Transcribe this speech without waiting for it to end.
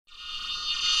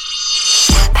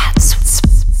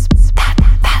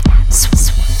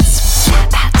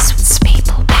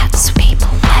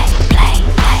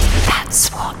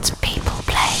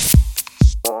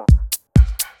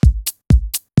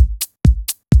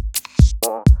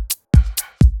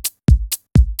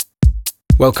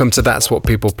Welcome to That's What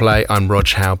People Play. I'm Rog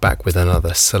Howe, back with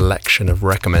another selection of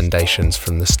recommendations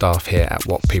from the staff here at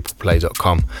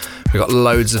Whatpeopleplay.com. We've got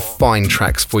loads of fine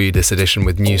tracks for you this edition,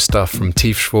 with new stuff from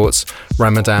Tief Schwartz,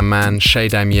 Ramadan Man, Shay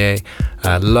Damier,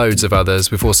 loads of others.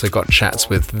 We've also got chats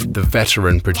with the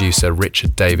veteran producer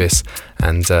Richard Davis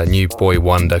and new boy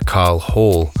wonder Carl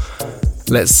Hall.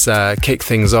 Let's kick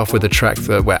things off with a track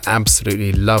that we're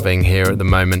absolutely loving here at the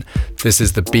moment. This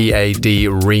is the BAD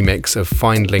remix of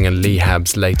Findling and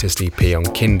Lehab's latest EP on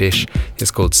Kindish.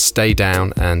 It's called Stay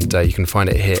Down, and you can find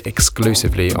it here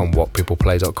exclusively on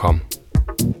whatpeopleplay.com.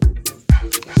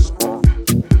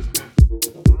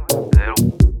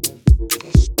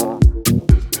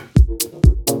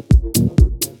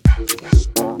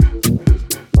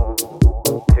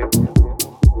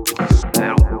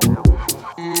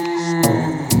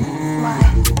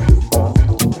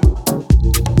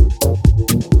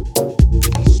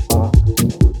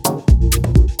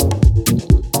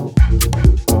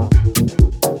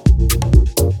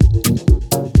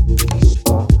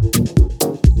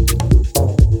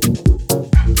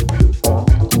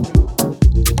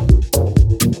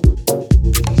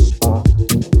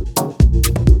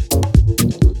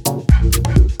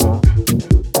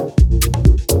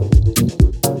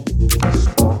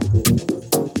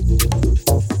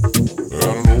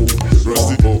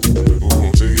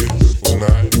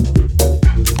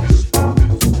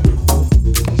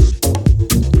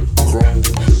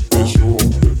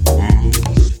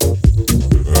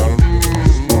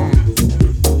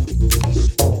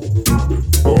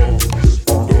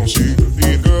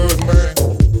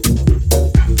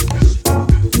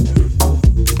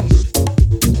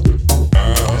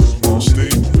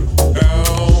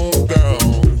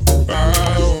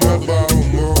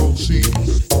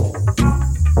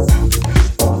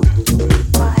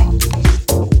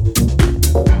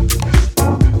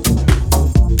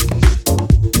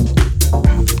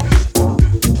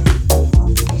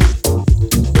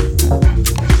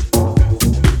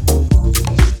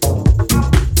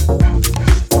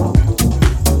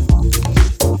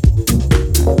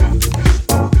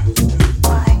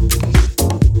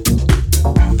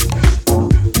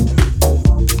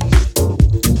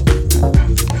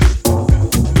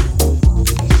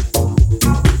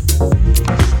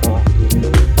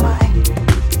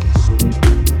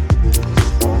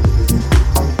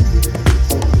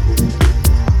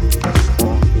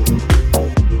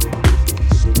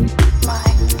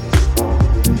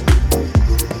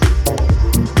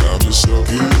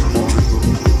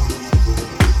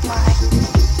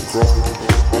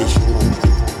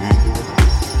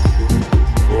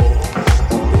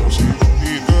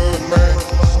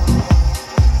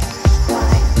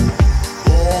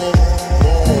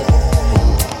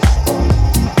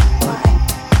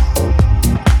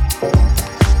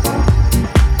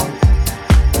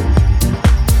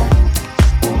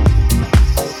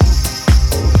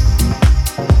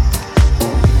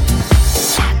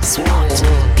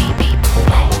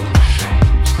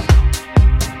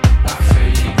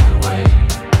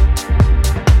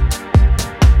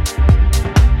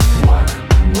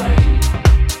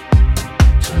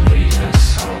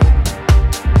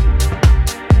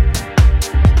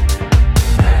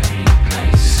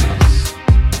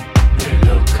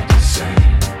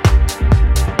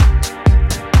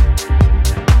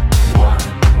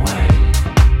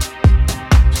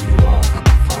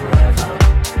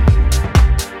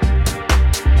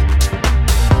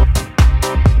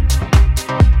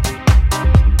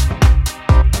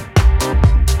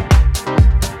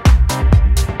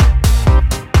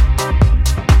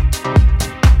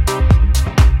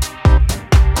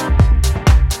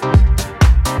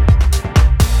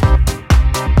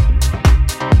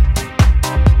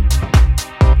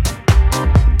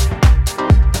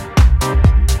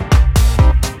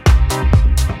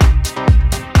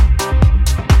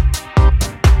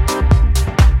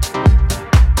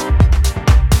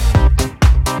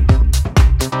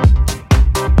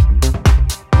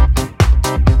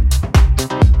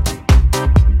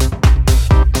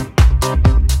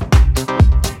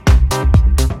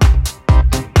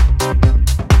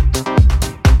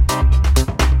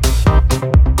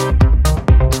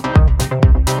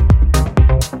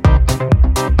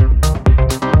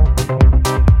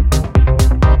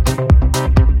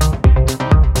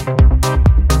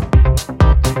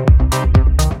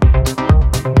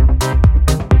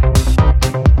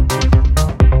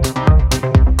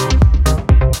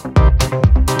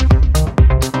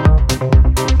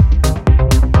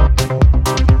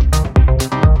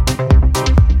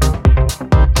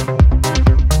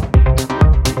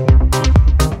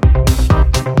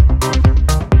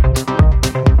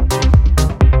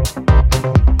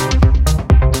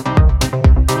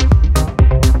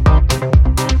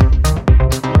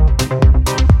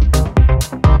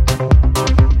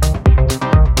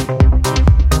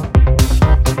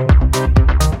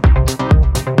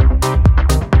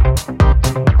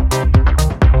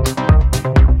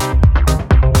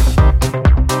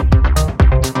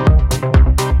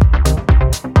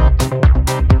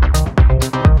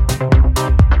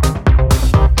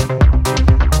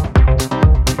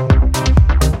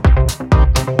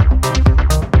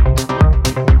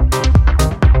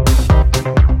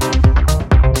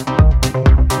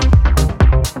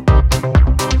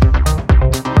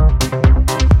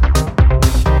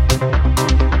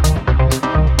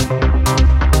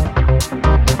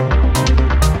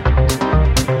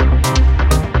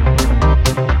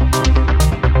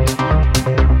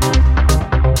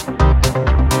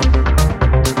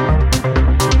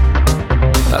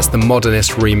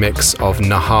 modernist remix of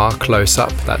Nahar Close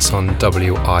Up, that's on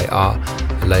WIR,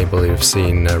 a label you've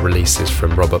seen releases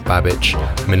from Robert Babbage,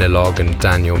 Minilog and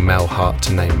Daniel Melhart,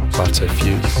 to name but a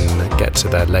few. You can get to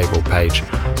their label page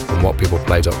on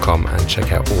whatpeopleplay.com and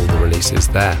check out all the releases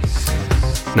there.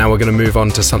 Now we're going to move on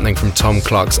to something from Tom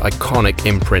Clark's iconic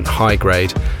imprint High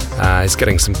Grade. He's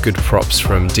getting some good props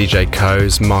from DJ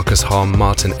Coes, Marcus Hom,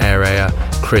 Martin Area,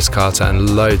 Chris Carter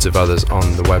and loads of others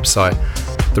on the website.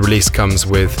 The release comes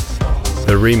with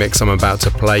the remix I'm about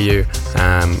to play you,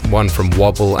 one from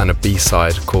Wobble and a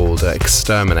B-side called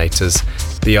Exterminators.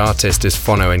 The artist is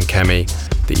Fono and Kemi,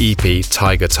 the EP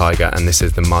Tiger Tiger, and this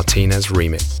is the Martinez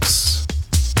remix.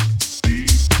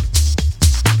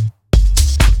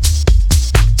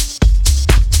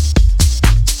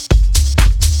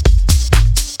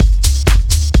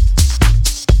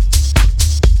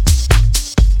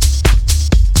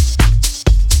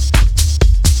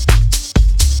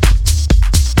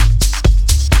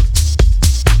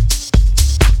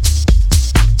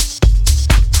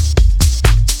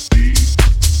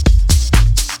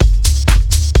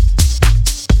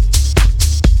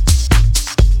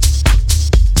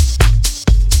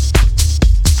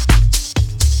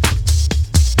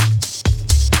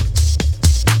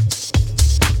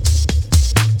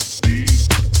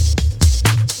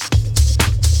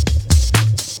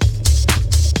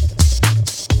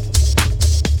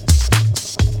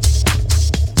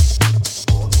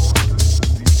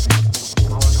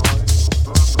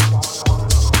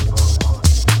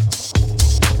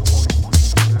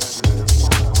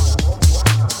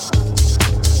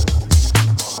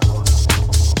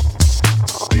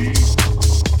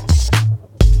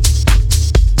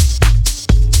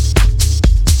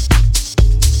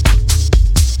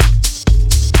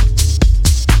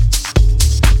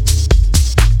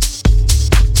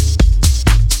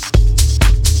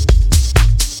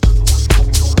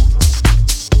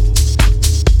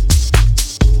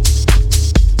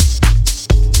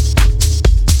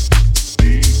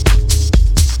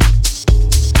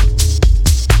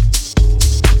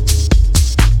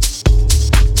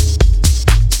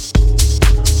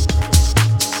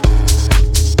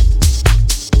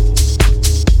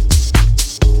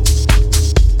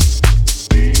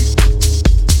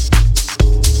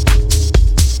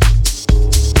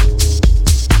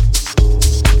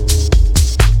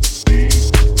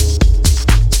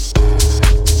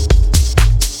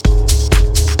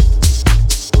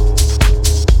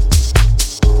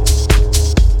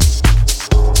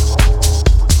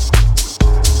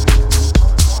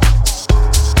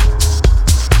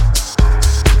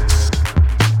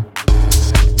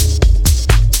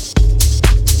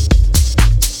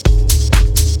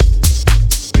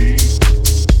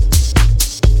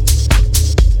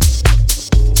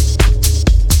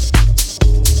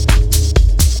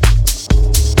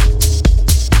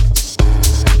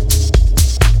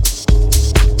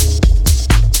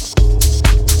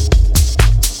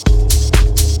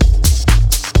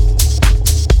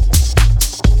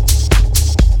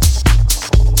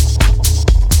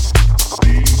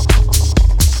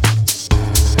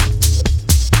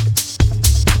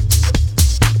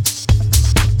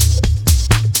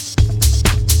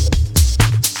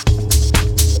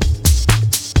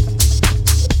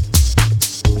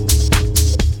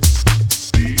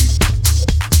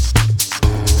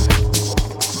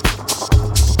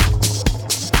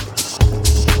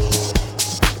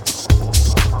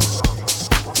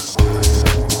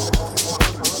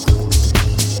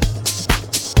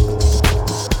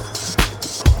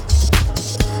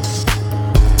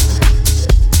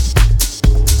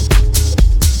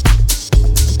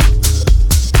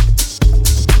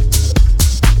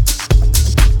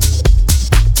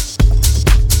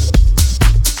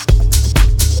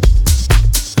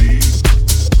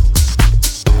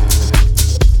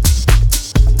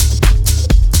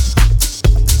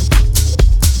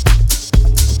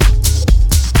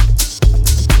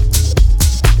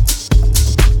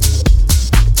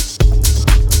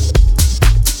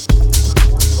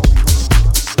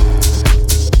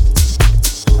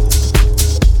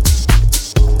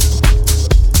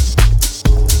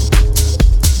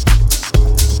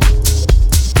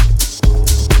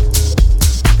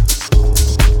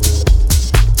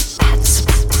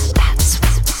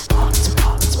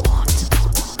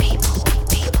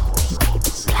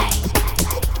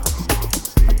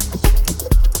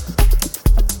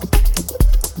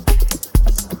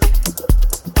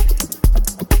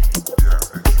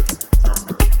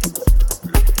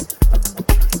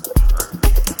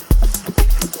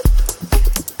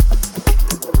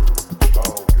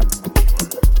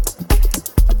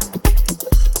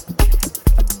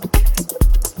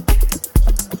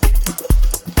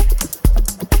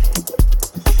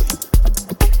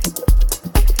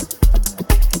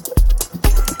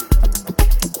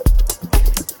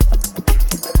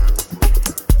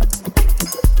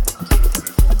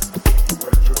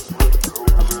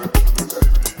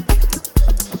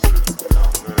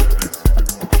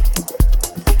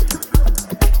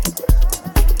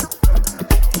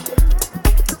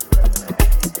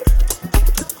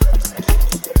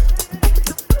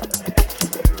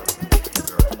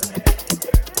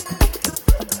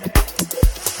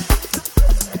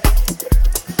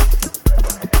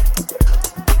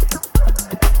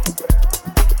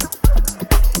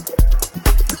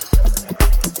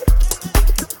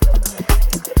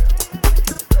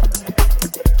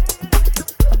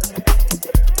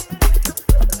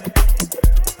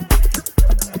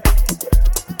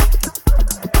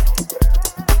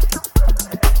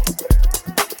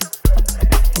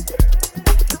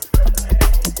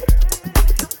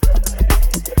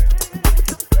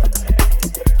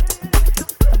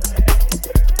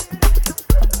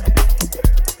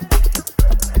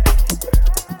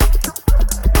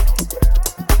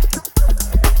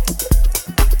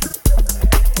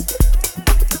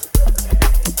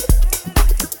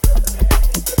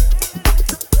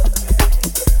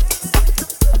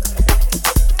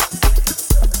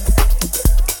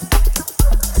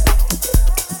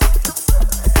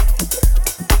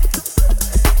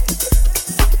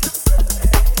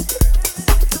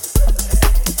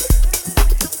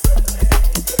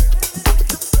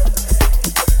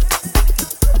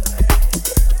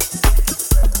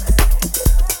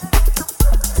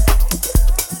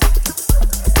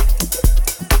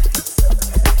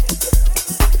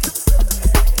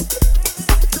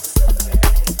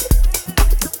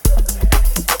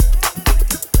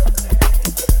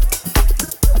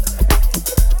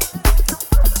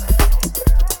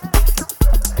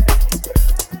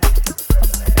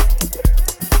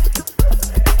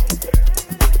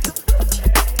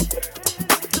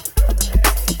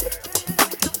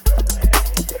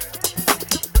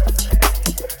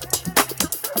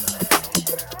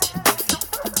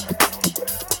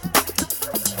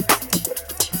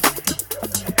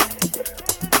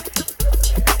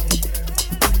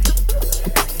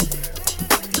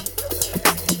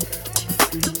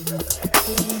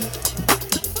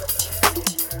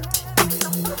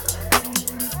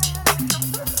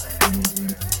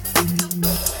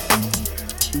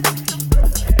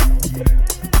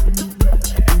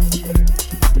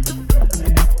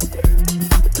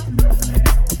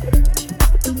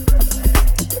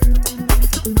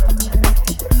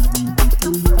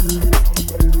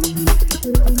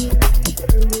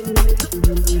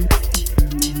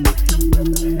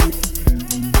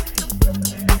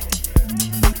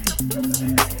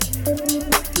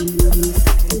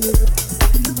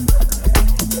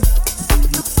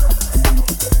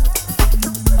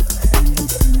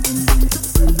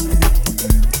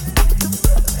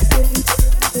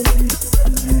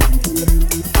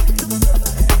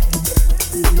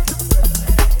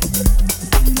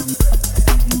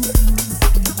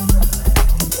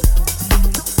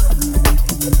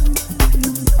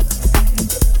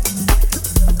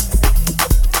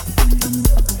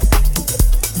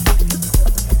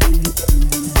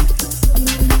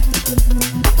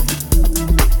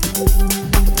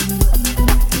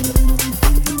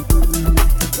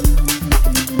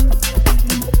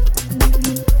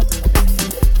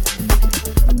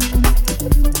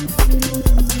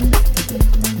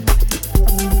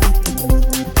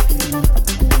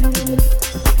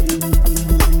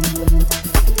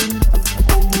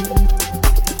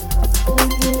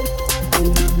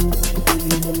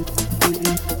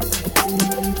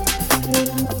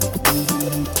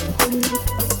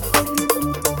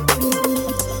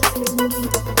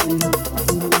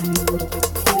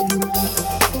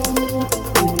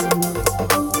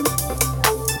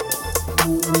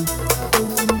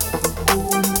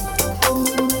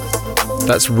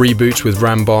 That's Reboot with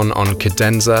Rambon on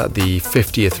Cadenza, the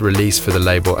 50th release for the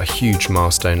label, a huge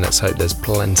milestone. Let's hope there's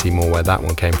plenty more where that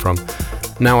one came from.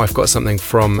 Now I've got something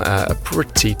from a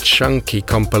pretty chunky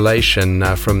compilation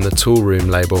from the Toolroom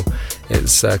label.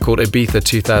 It's called Ibiza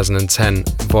 2010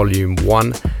 Volume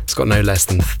 1. It's got no less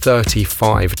than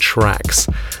 35 tracks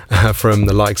from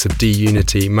the likes of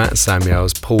D-Unity, Matt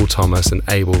Samuels, Paul Thomas and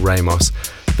Abel Ramos.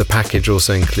 The package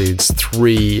also includes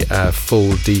 3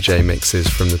 full DJ mixes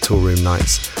from the Toolroom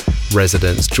Nights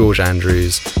residents, George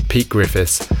Andrews, Pete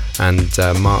Griffiths and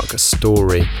Mark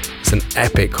Story. It's an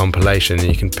epic compilation and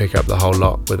you can pick up the whole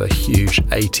lot with a huge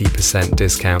 80%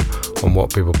 discount on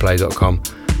Whatpeopleplay.com.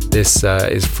 This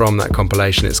is from that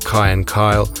compilation. It's Kai and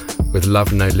Kyle with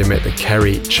Love No Limit, the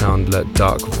Kerry Chandler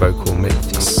dark vocal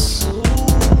mix.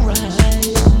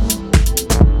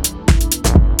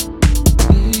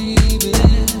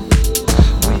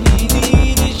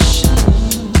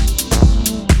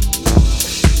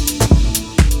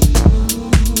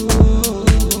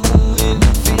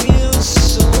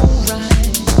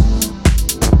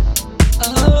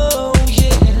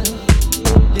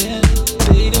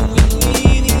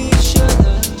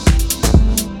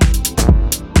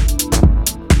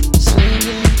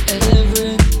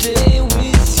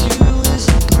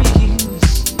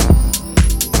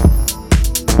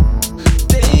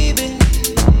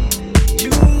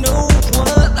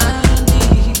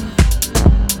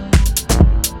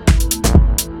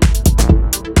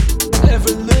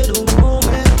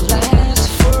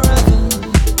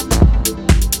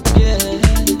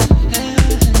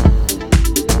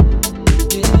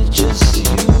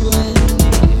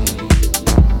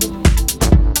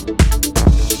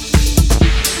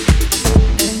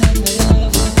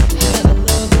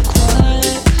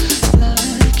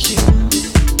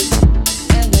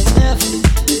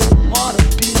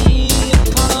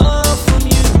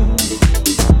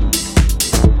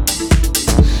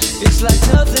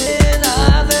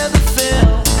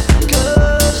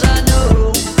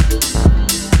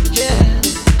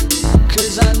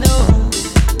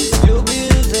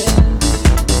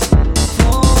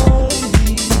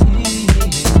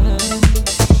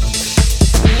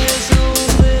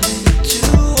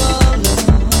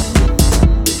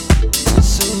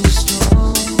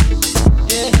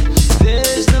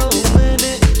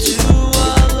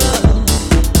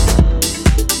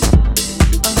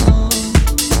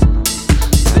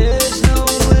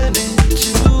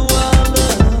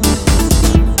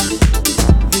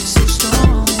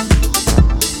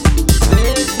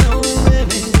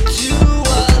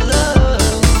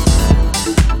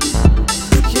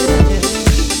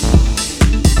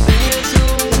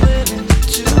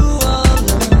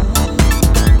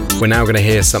 We're now going to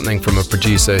hear something from a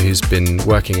producer who's been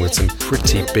working with some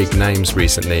pretty big names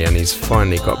recently, and he's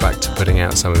finally got back to putting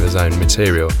out some of his own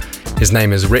material. His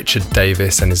name is Richard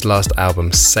Davis, and his last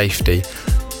album, Safety,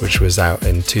 which was out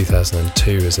in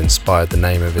 2002, has inspired the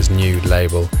name of his new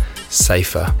label,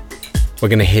 Safer. We're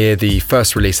going to hear the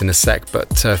first release in a sec,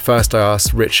 but first I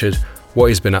asked Richard what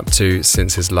he's been up to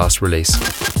since his last release.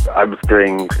 I was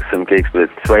doing some gigs with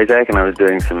Swayzek, and I was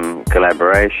doing some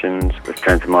collaborations with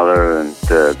Trent Muller and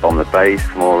Bomb the Bass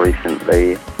more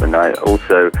recently. And I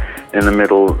also, in the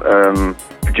middle,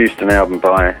 produced an album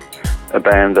by a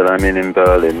band that I'm in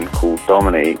Berlin called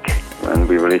Dominique, and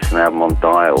we released an album on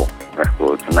Dial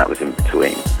Records, and that was in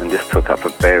between. And this took up a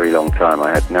very long time.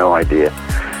 I had no idea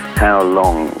how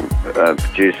long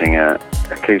producing an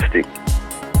acoustic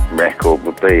record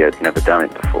would be. I'd never done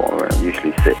it before. I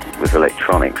usually sit with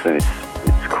electronics and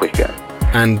it's quicker.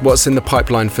 And what's in the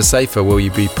pipeline for Safer? Will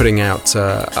you be putting out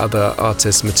other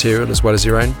artists' material as well as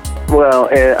your own? Well,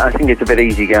 I think it's a bit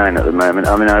easy going at the moment.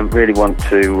 I mean, I really want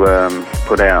to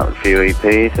put out a few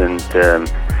EPs, and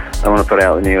I want to put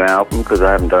out a new album because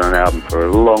I haven't done an album for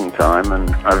a long time,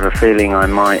 and I have a feeling I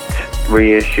might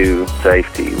reissue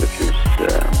Safety, which is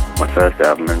my first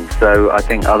album, and so I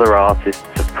think other artists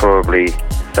are probably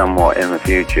somewhat in the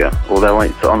future, although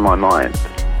it's on my mind.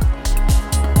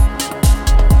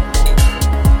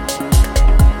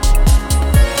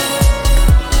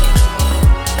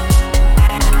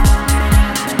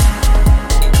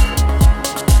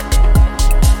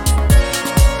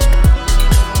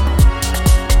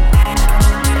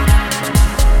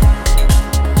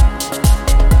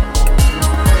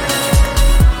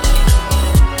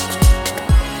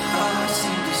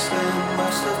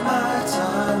 Most of my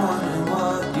time wondering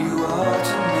what you are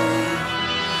to me.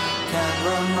 Can't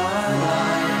run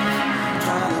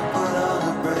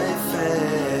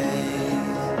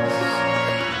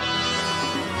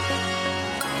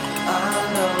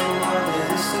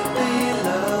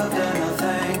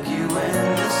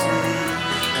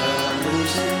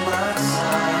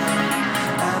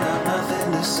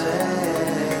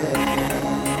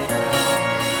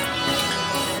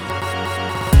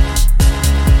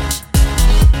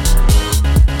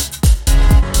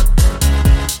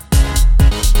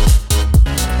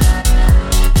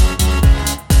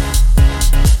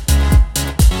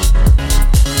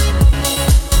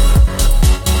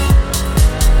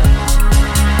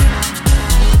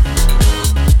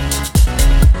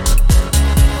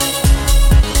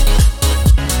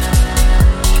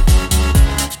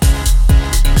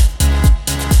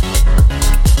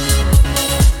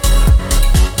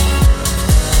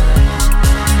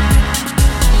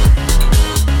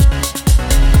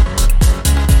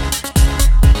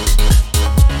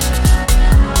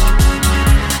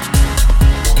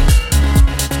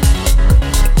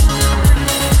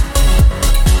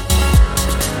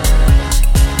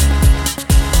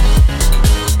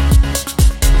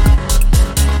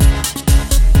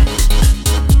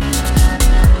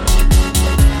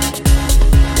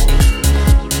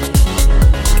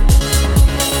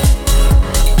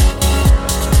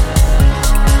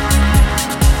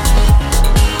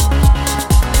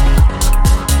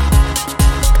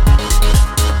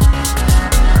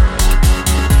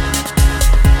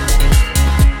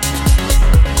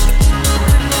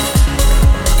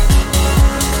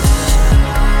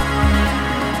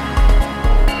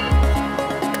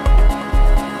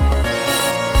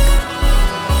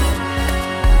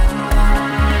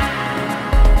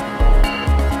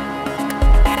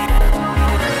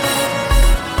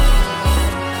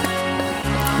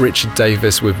Richard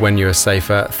Davis with When You Are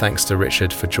Safer. Thanks to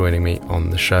Richard for joining me on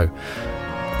the show.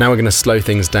 Now we're going to slow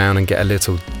things down and get a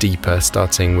little deeper,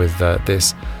 starting with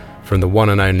this from the one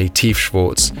and only Tief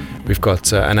Schwartz. We've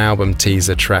got an album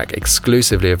teaser track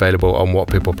exclusively available on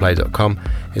Whatpeopleplay.com.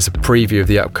 It's a preview of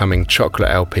the upcoming Chocolate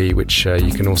LP, which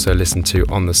you can also listen to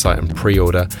on the site and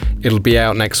pre-order. It'll be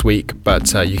out next week,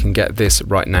 but you can get this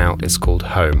right now. It's called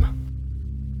Home.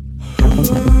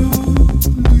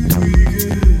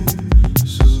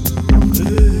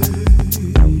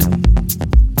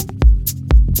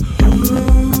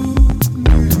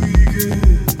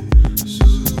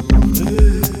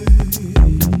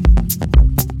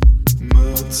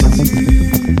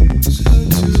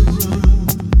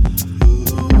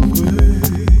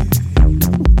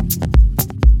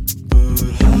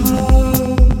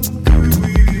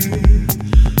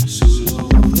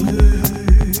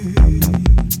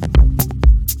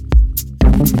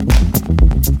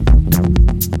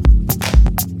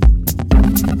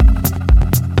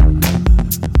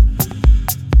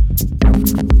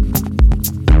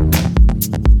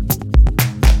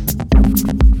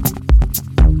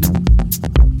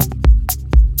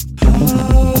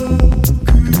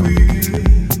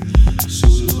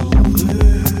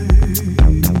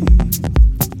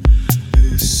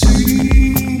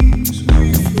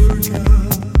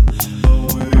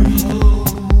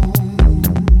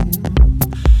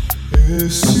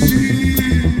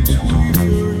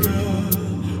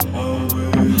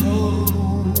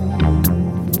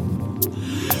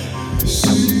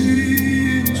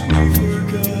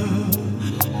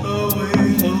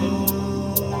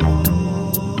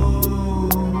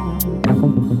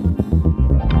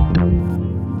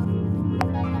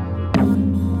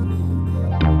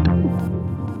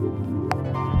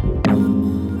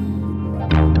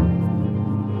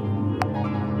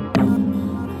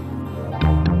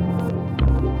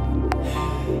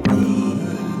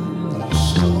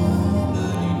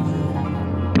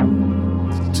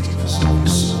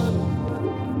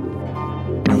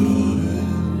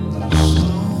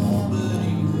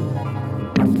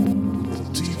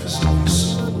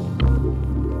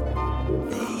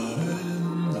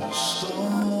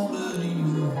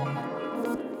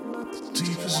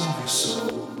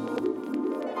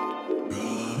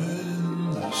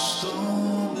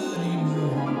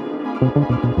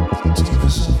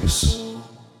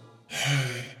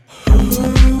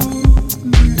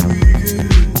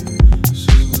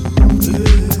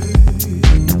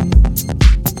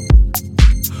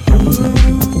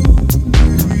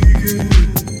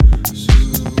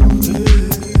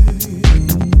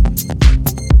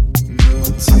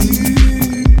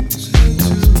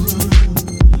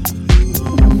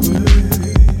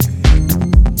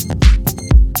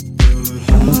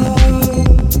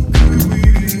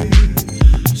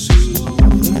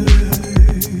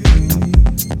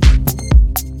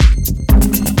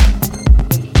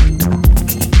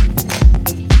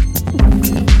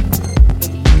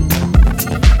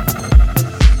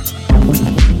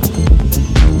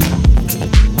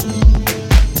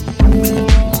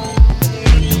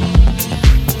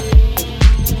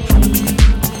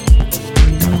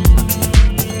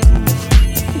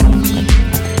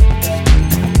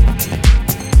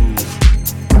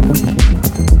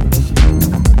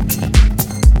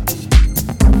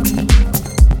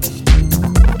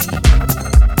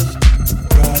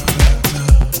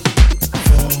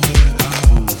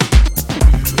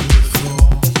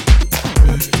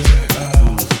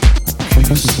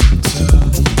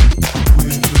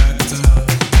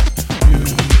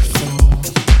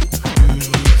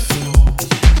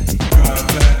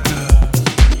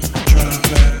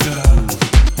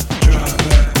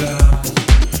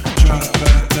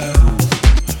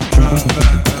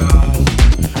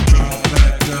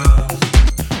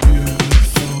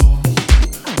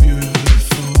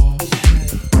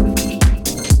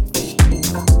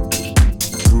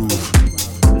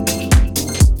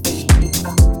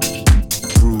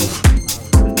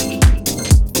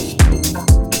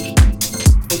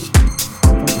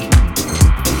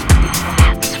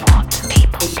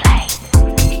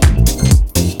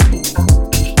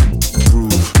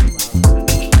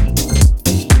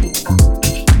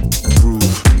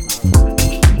 Groove.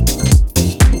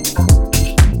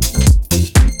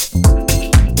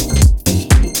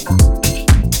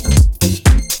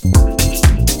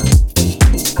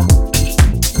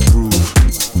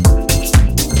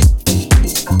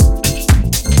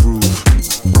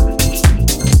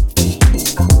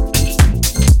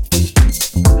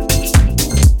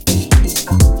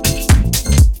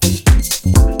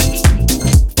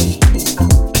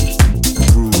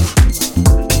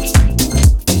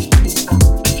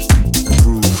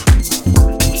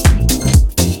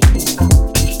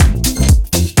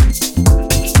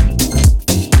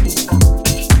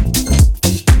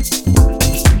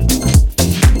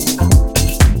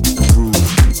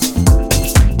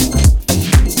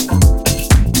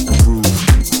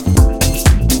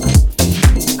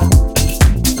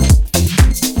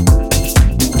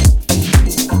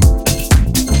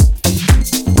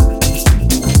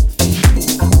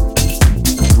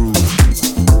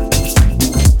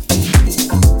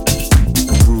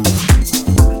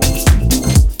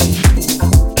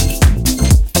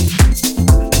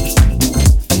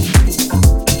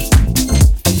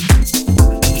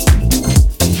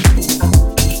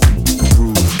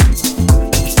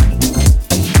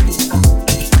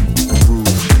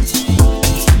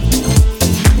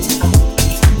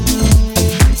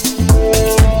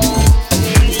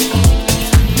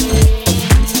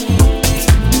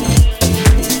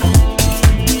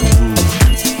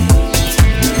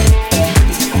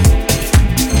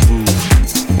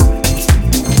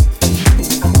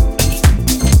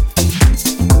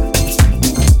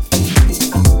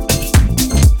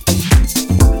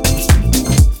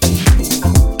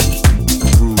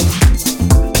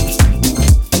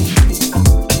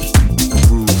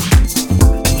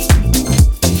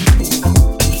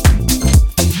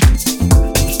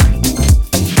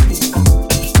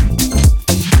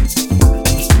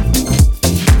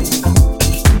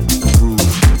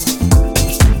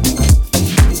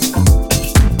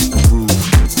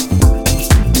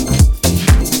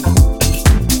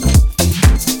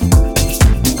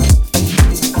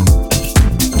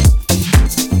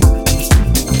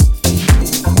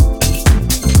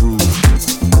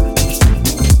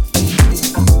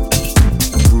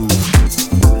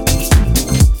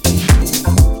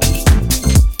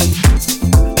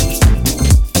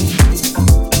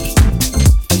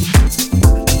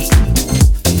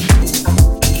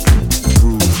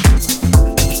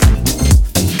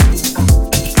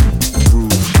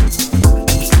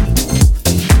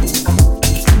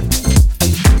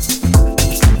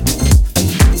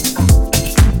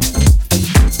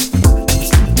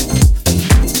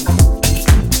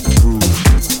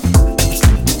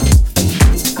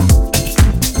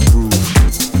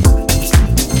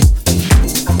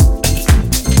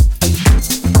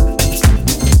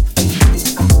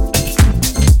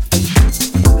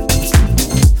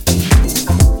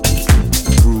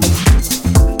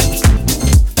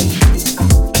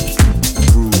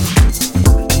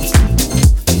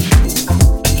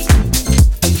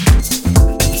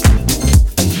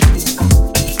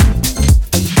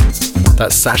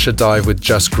 That's Sasha Dive with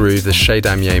Just Groove, the Chez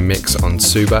Damier mix on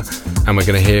Suba, and we're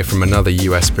going to hear from another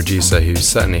US producer who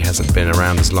certainly hasn't been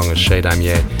around as long as Chez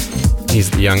Damier.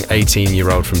 He's the young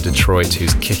 18-year-old from Detroit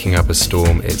who's kicking up a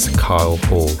storm. It's Kyle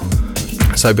Hall.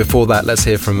 So before that, let's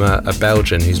hear from a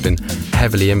Belgian who's been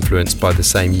heavily influenced by the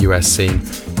same US scene.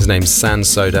 His name's Sans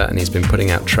Soda, and he's been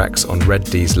putting out tracks on Red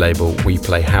D's label We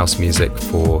Play House Music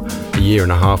for a year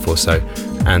and a half or so,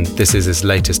 and this is his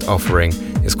latest offering.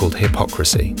 It's called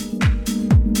Hypocrisy.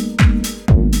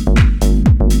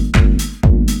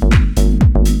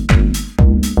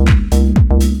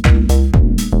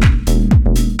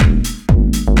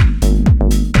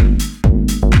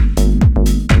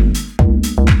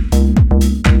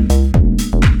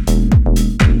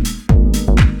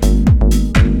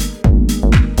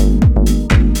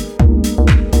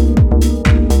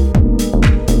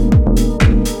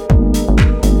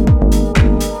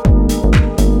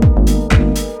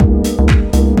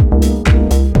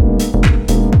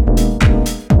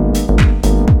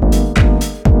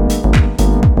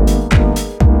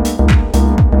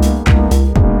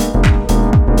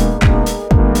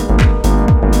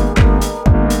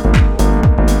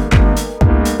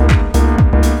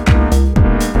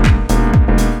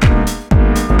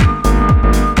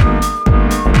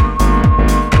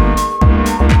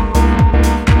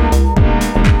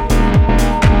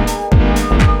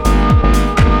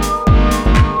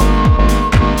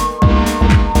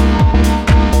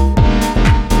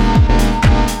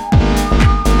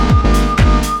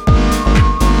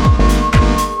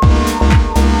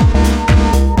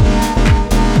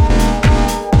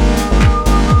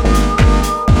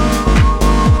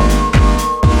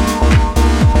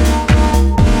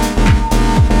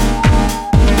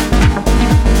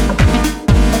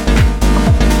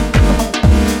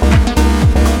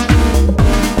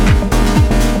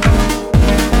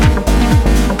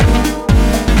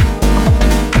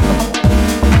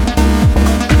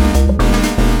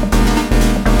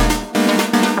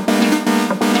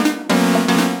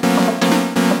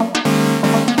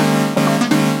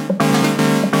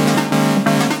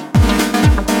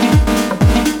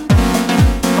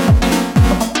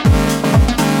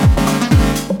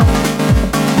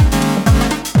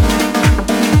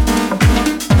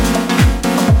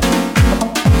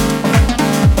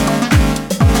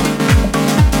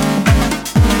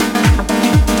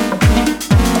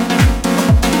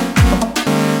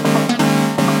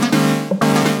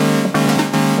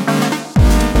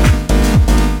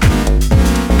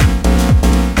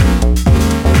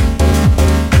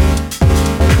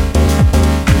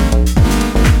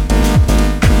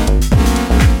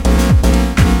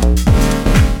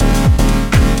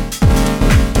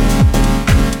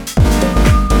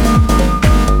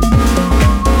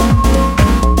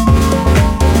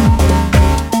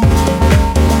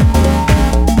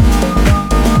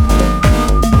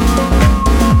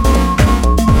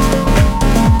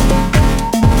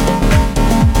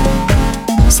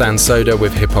 Sans Soda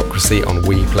with Hypocrisy on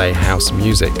We Play House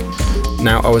Music.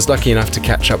 Now, I was lucky enough to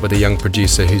catch up with a young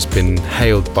producer who's been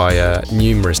hailed by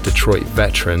numerous Detroit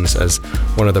veterans as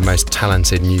one of the most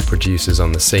talented new producers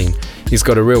on the scene. He's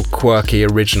got a real quirky,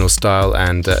 original style,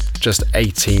 and at just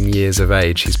 18 years of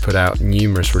age, he's put out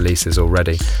numerous releases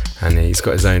already, and he's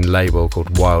got his own label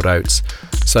called Wild Oats.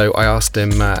 So I asked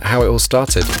him how it all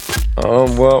started.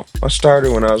 Well, I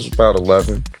started when I was about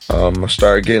 11. I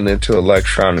started getting into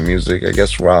electronic music, I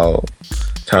guess, while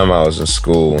time I was in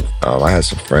school. I had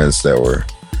some friends that were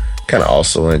kind of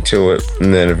also into it,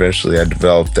 and then eventually I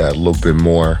developed that a little bit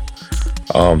more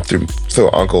through an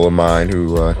uncle of mine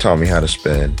who taught me how to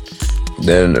spin.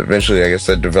 Then eventually, I guess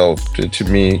that developed into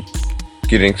me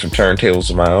getting some turntables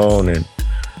of my own, and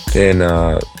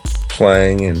then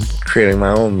playing and creating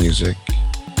my own music.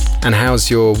 And how's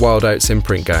your Wild Oats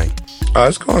imprint going?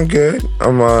 It's going good.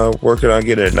 I'm working on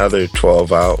getting another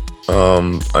 12 out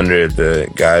under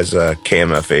the guys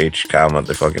KMFH, Kyle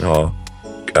Motherfucking Hall.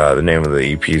 The name of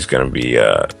the EP is going to be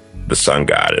The Sun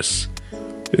Goddess.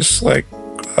 It's like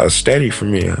steady for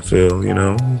me, I feel, you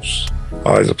know. It's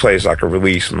always a place I can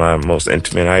release my most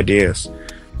intimate ideas.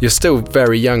 You're still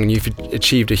very young and you've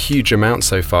achieved a huge amount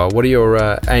so far. What are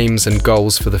your aims and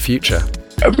goals for the future?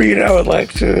 I mean, I would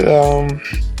like to,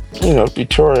 be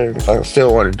touring. I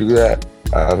still want to do that.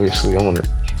 Obviously, I want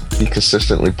to be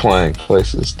consistently playing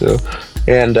places still.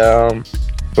 And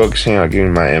focusing on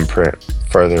getting my imprint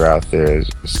further out there,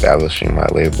 establishing my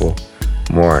label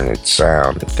more in its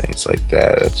sound and things like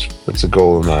that. That's a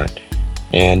goal of mine.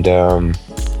 And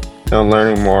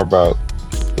learning more about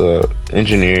the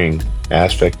engineering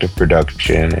aspect of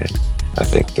production, and I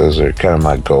think those are kind of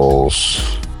my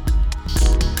goals.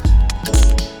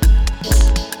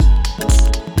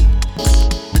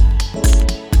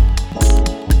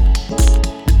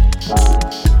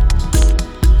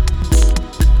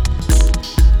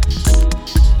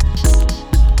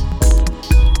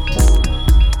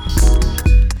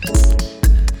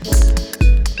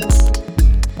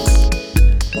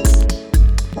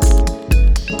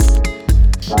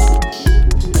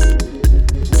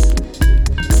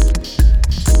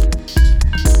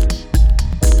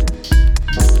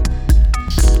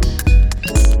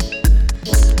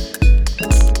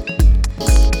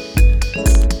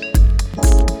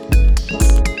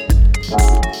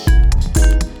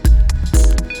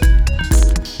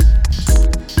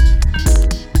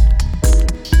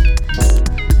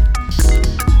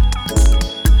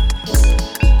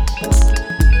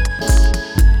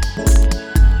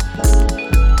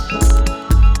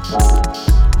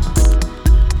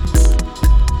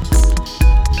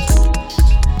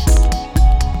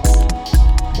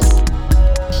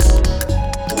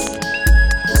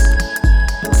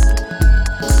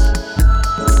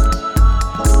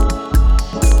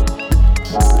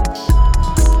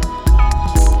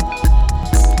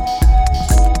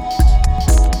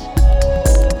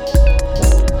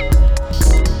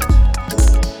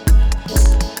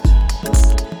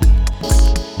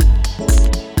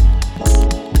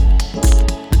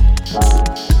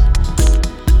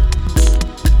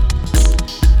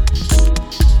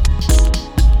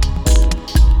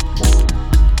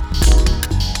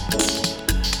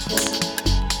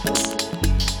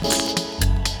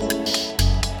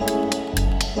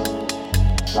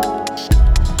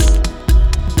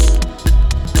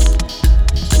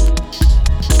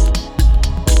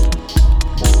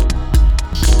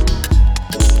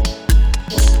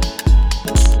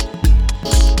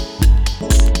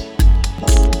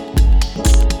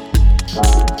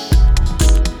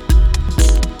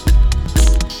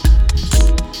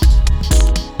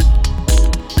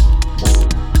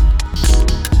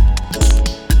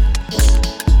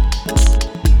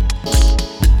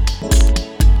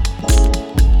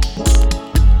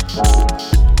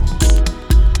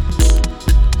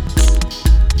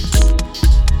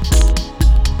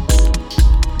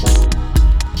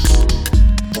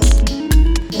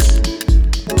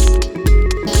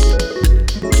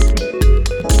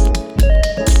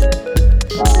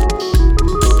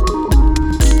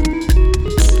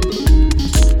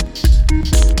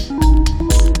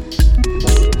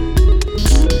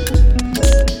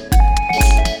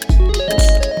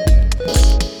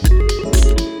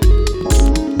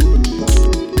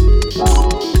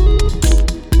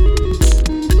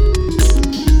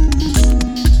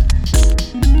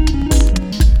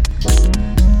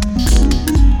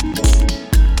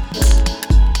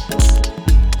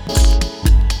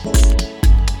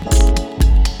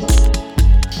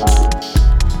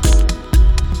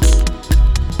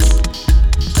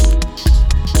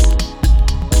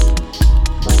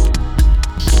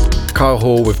 Kyle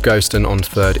Hall with Ghostin on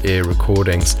Third Ear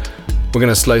Recordings. We're going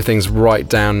to slow things right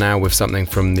down now with something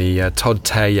from the Todd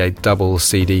Terje double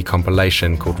CD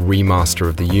compilation called Remaster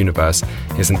of the Universe.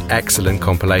 It's an excellent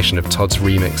compilation of Todd's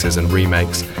remixes and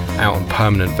remakes out on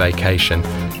permanent vacation.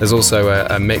 There's also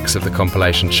a mix of the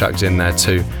compilation chucked in there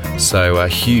too, so a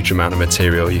huge amount of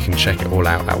material. You can check it all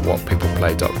out at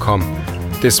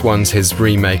whatpeopleplay.com. This one's his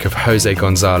remake of Jose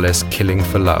Gonzalez, Killing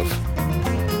for Love.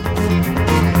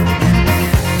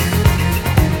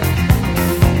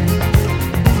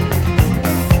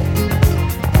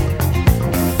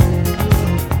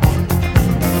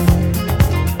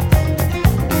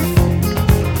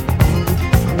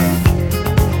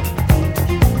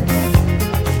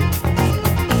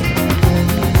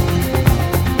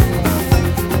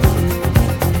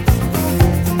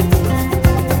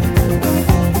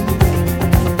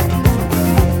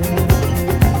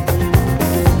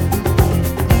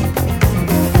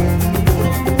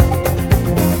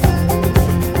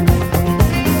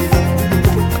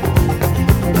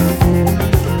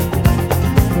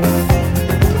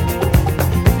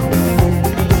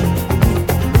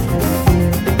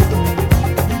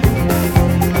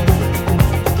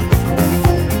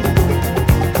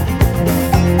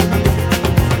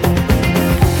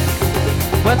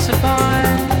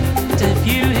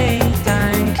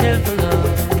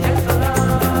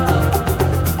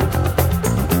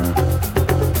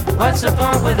 What's the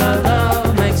point with a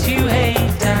love makes you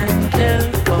hate and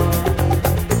kill for?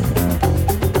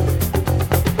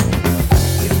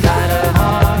 You've got a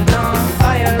heart on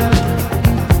fire,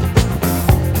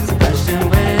 it's bursting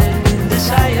with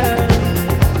desire.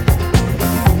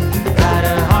 You've got a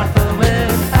heart filled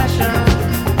with passion.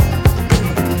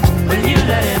 Will you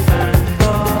let it burn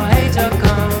for hate or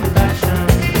compassion?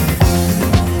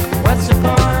 What's the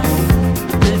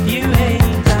point if you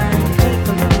hate and kill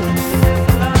for love?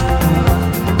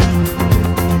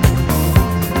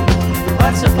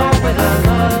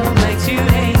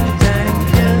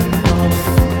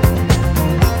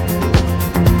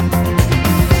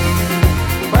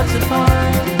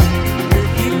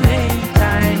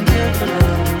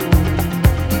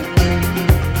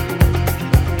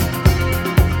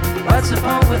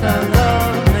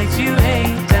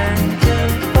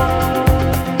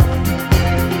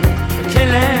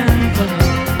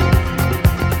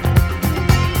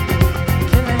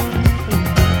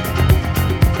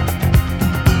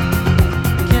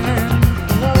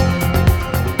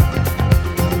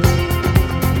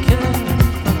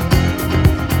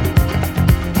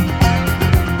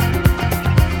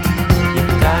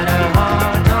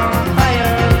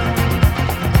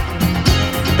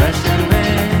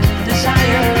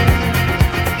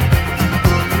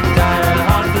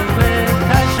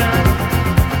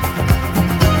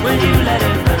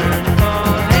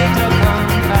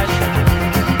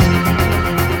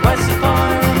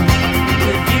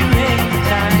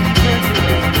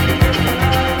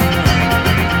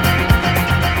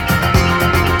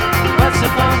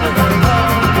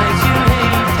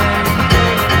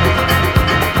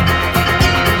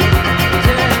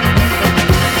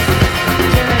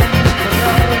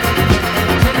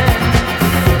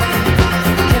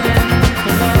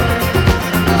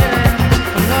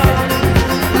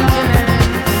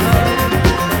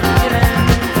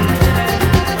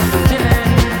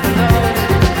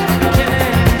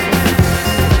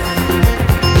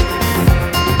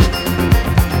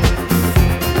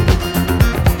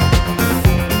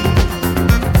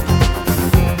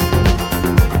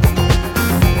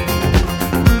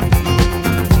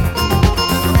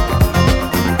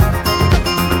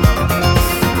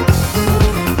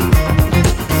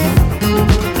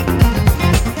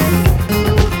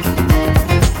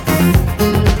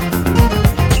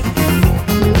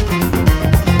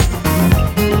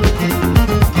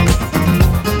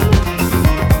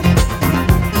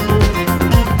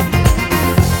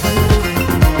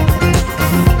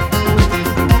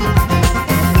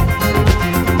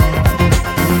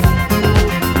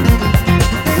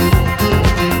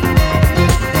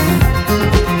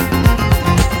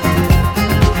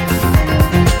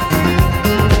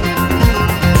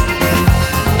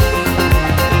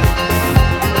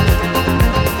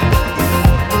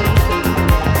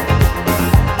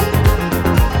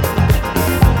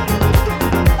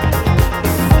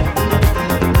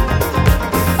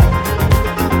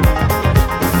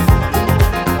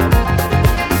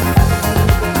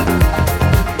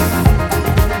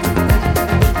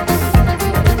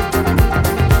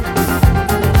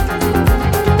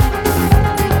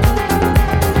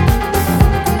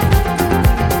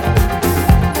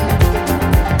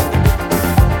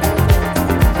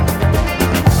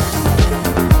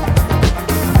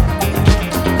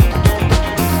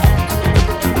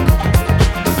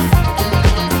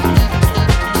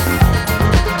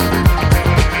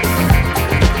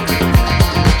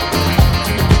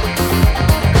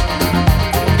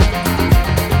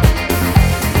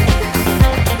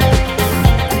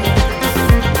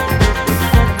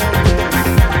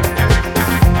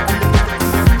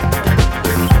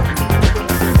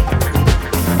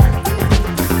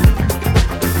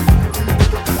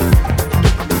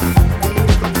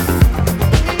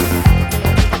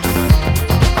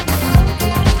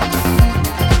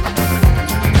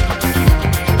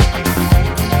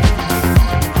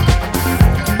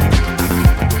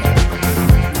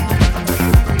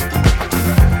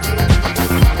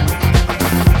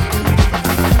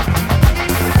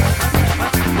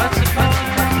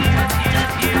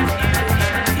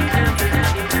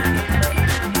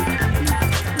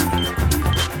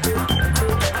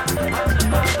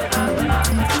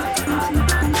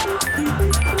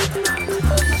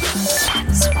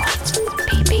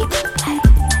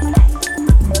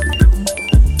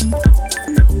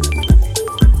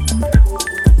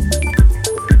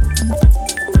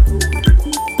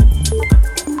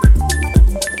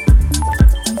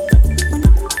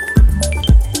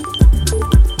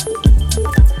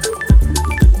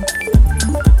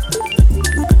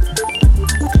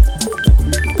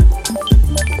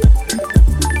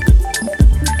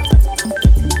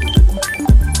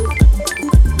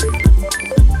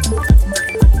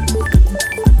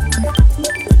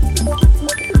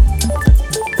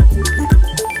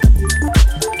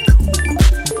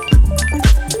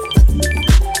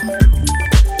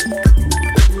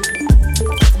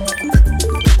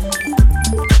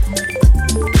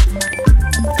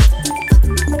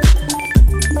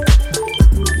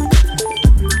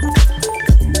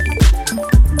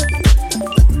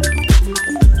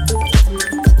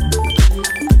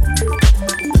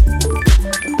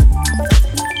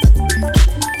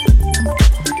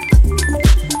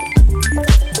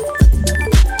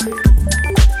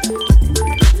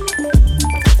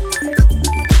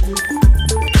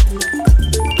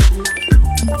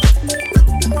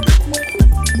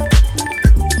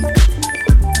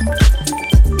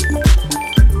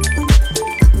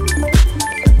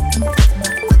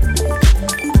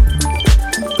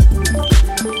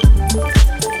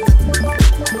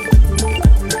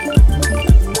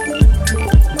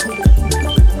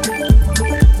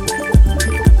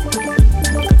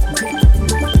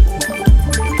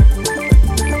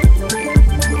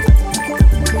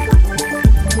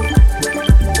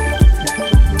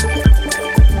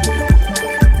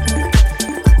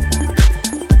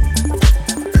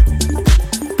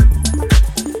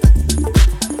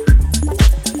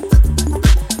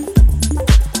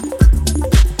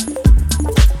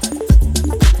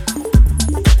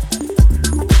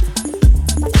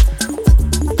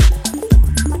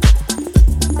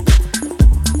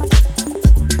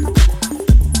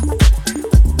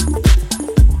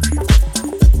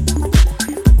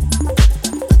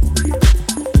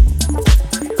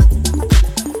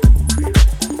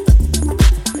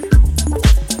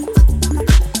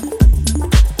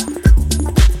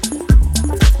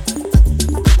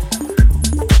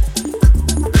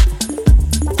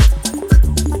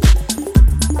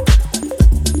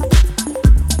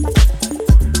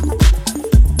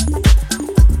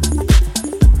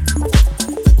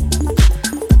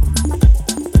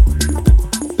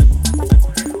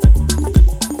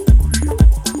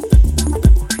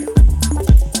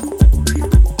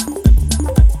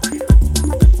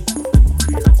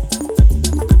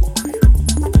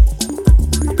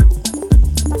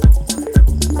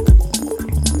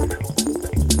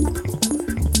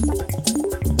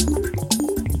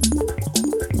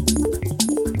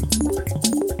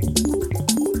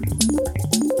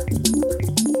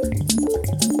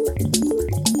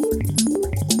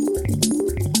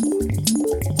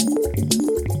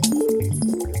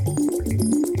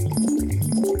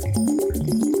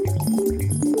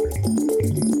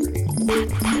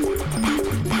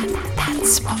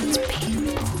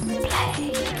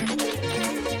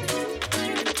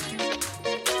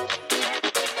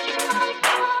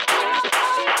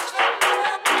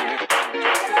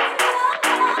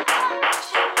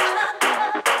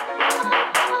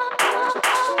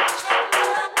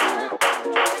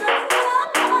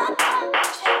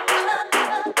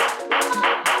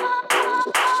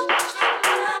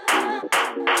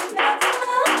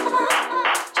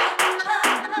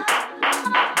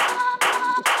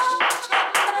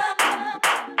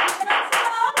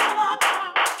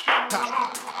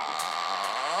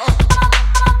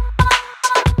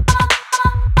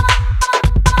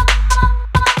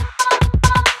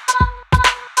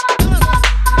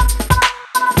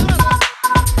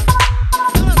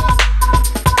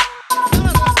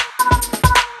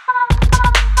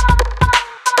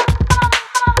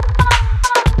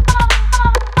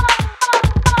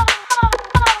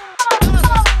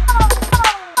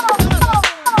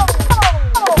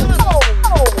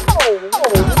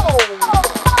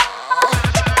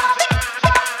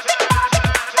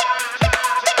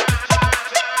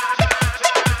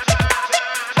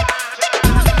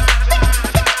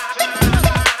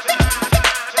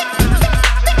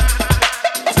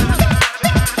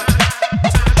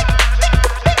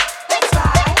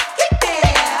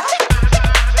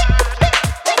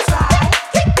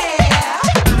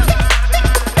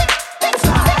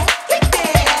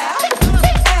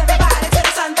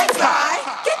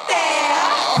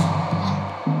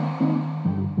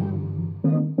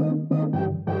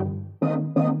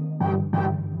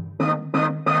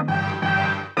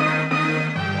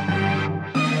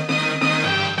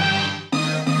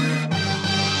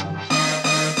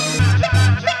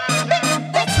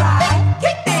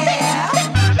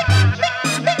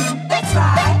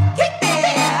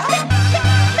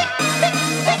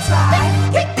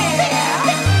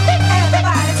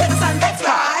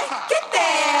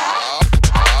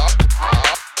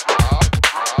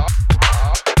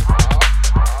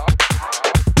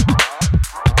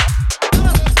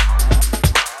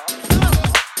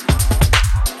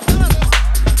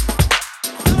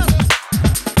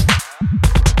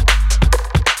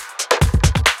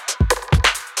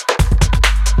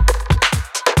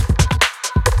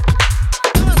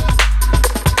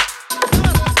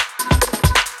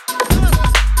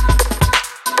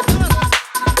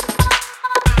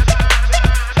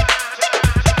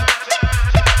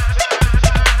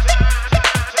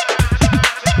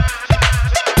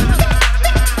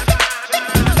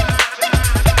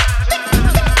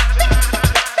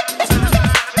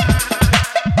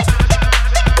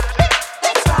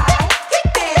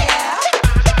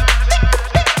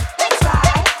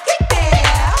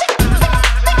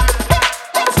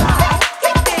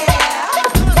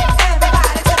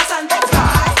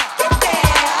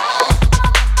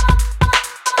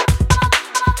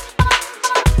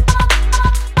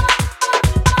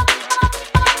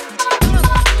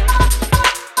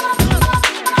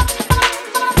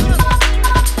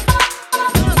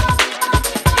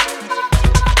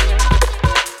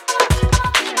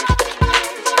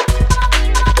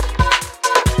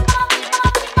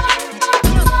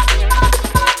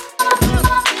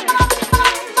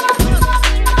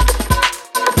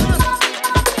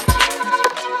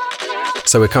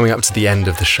 So we're coming up to the end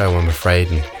of the show, I'm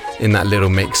afraid, and in that little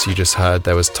mix you just heard,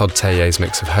 there was Todd Tayer's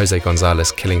mix of Jose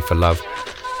Gonzalez, Killing for Love,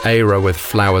 Aira with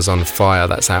Flowers on Fire,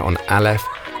 that's out on Aleph,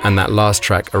 and that last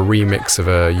track, a remix of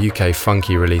a UK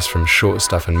funky release from Short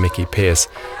Stuff and Mickey Pierce.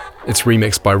 It's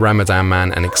remixed by Ramadan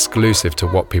Man and exclusive to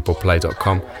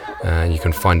whatpeopleplay.com. You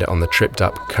can find it on the Tripped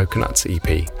Up Coconuts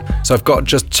EP. So I've got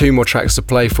just 2 more tracks to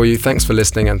play for you. Thanks for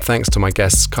listening, and thanks to my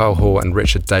guests Kyle Hall and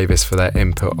Richard Davis for their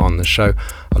input on the show.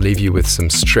 I'll leave you with some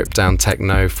stripped down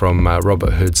techno from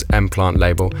Robert Hood's M-Plant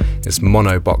label. It's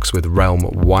Monobox with Realm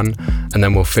 1, and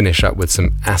then we'll finish up with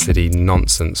some acidy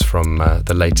nonsense from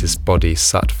the latest Body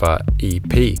Sattva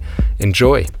EP.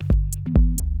 Enjoy!